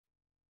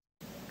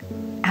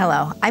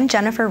Hello, I'm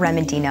Jennifer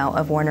Remendino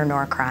of Warner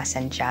Norcross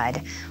and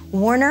Judd.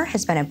 Warner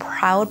has been a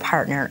proud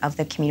partner of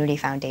the Community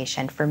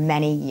Foundation for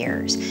many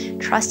years,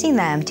 trusting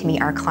them to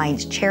meet our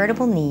clients'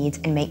 charitable needs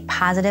and make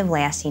positive,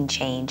 lasting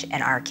change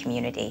in our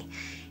community.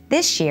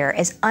 This year,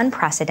 as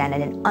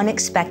unprecedented and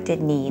unexpected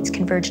needs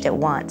converged at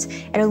once,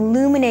 it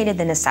illuminated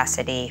the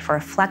necessity for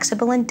a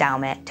flexible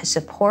endowment to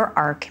support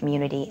our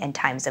community in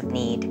times of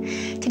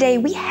need. Today,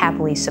 we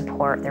happily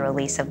support the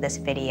release of this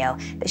video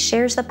that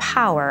shares the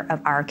power of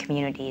our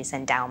community's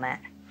endowment.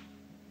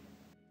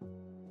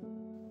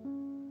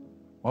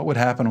 What would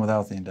happen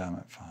without the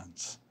endowment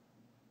funds?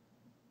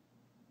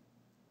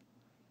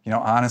 You know,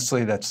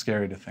 honestly, that's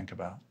scary to think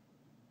about.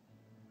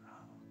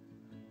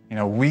 You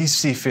know, we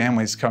see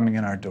families coming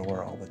in our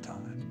door all the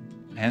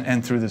time,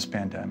 and through this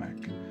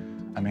pandemic.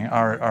 I mean,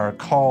 our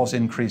calls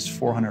increased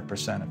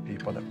 400% of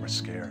people that were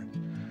scared.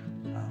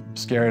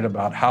 Scared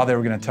about how they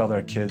were going to tell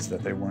their kids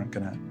that they weren't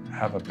going to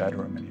have a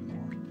bedroom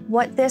anymore.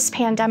 What this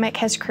pandemic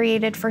has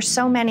created for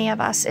so many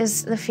of us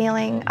is the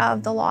feeling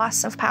of the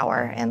loss of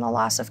power and the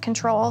loss of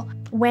control.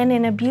 When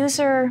an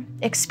abuser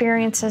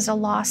experiences a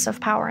loss of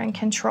power and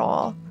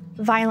control,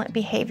 violent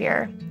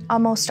behavior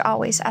almost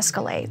always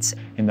escalates.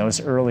 In those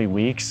early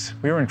weeks,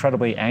 we were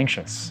incredibly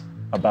anxious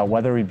about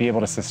whether we'd be able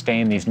to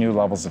sustain these new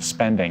levels of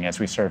spending as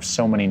we serve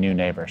so many new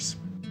neighbors.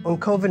 When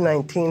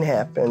COVID-19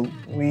 happened,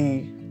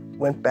 we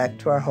went back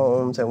to our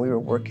homes and we were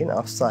working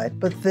off-site.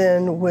 But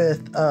then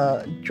with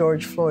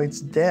George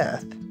Floyd's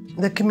death,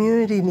 the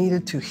community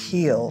needed to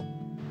heal.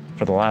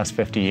 For the last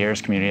 50 years,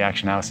 Community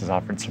Action House has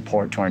offered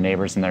support to our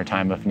neighbors in their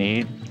time of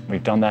need.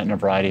 We've done that in a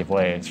variety of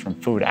ways, from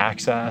food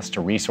access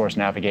to resource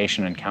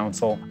navigation and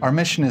counsel. Our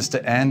mission is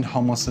to end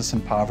homelessness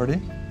and poverty.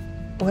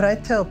 What I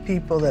tell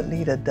people that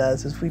LEDA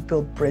does is we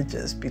build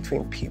bridges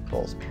between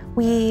peoples.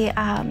 We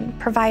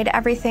provide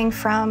everything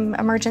from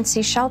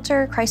emergency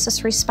shelter,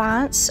 crisis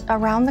response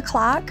around the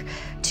clock,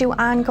 to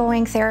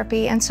ongoing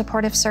therapy and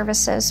supportive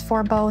services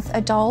for both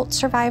adult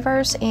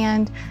survivors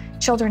and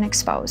children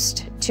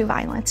exposed to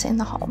violence in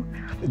the home.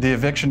 The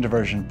eviction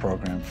diversion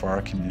program for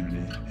our community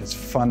is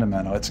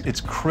fundamental. It's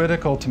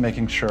critical to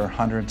making sure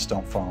hundreds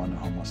don't fall into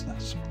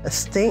homelessness. A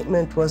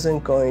statement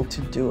wasn't going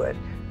to do it.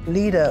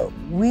 LEDA,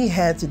 we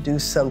had to do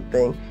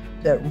something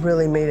that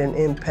really made an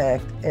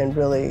impact and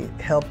really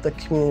helped the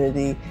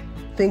community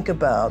think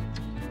about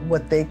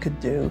what they could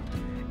do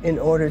in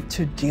order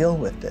to deal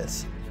with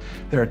this.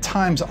 There are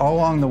times all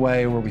along the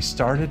way where we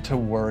started to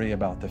worry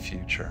about the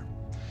future.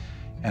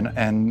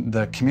 And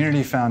the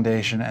Community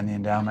Foundation and the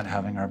Endowment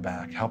having our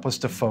back help us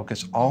to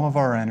focus all of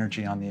our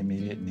energy on the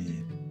immediate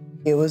need.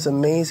 It was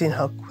amazing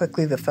how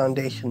quickly the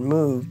foundation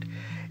moved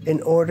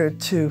in order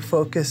to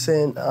focus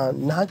in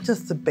on not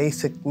just the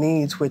basic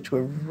needs, which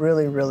were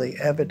really, really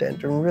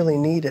evident and really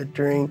needed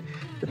during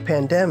the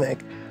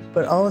pandemic,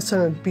 but all of a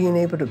sudden being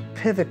able to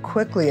pivot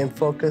quickly and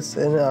focus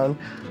in on,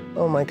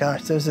 oh my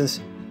gosh, there's this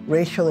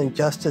racial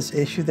injustice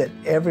issue that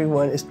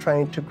everyone is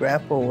trying to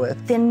grapple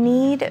with. The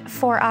need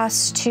for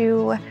us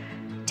to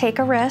take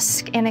a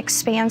risk and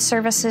expand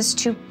services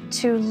to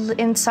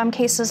in some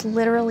cases,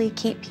 literally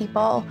keep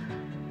people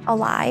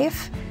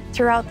alive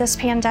throughout this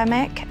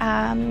pandemic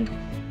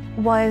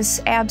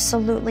was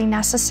absolutely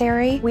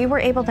necessary. We were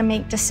able to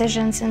make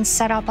decisions and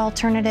set up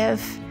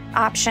alternative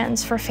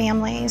options for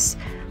families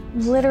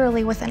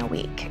literally within a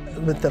week.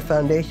 With the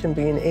foundation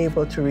being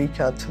able to reach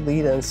out to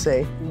LEDA and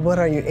say, what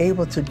are you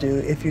able to do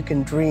if you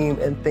can dream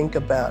and think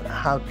about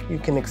how you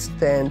can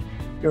extend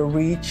your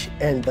reach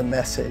and the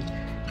message,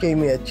 gave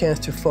me a chance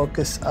to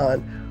focus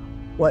on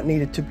what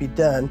needed to be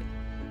done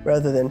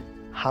rather than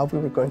how we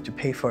were going to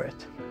pay for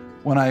it.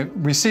 When I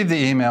received the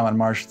email on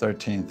March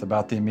 13th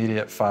about the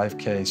immediate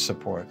 5K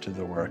support to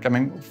the work, I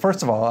mean,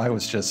 first of all, I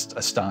was just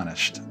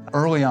astonished.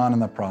 Early on in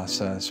the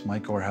process,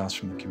 Mike Gorehouse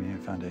from the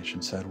Community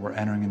Foundation said, we're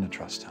entering into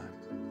trust time.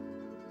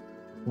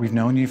 We've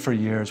known you for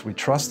years. We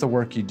trust the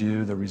work you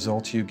do, the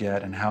results you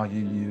get, and how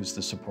you use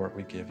the support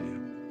we give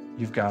you.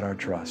 You've got our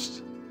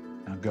trust.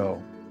 Now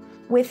go.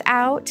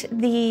 Without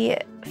the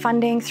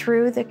funding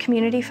through the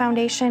Community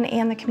Foundation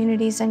and the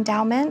community's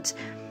endowment,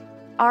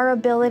 our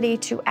ability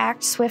to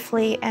act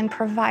swiftly and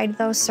provide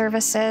those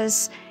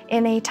services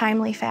in a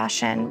timely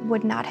fashion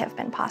would not have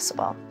been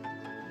possible.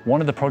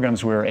 One of the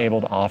programs we were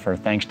able to offer,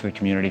 thanks to the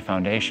Community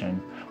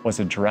Foundation, was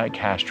a direct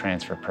cash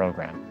transfer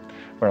program,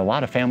 where a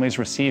lot of families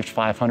received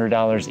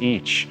 $500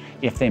 each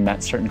if they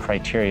met certain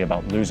criteria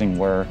about losing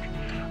work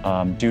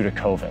due to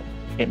COVID.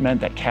 It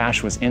meant that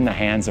cash was in the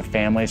hands of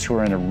families who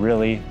were in a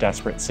really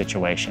desperate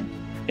situation.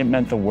 It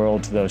meant the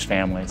world to those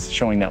families,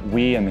 showing that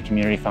we and the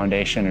Community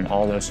Foundation and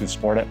all those who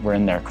support it were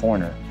in their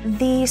corner.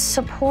 The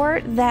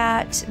support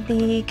that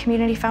the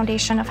Community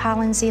Foundation of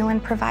Holland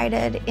Zeeland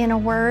provided, in a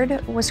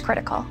word, was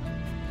critical.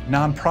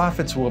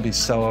 Nonprofits will be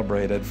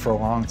celebrated for a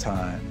long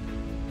time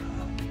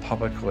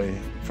publicly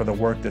for the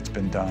work that's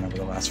been done over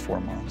the last 4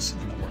 months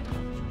in the work.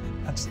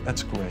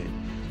 That's great.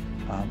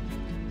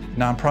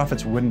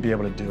 Nonprofits wouldn't be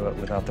able to do it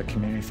without the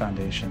Community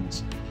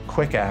Foundation's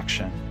quick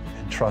action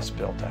and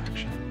trust-built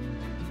action.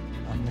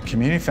 The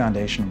Community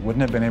Foundation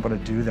wouldn't have been able to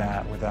do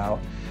that without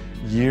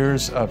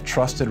years of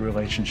trusted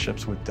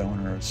relationships with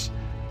donors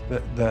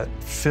that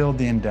filled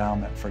the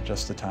endowment for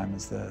just a time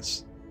as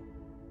this.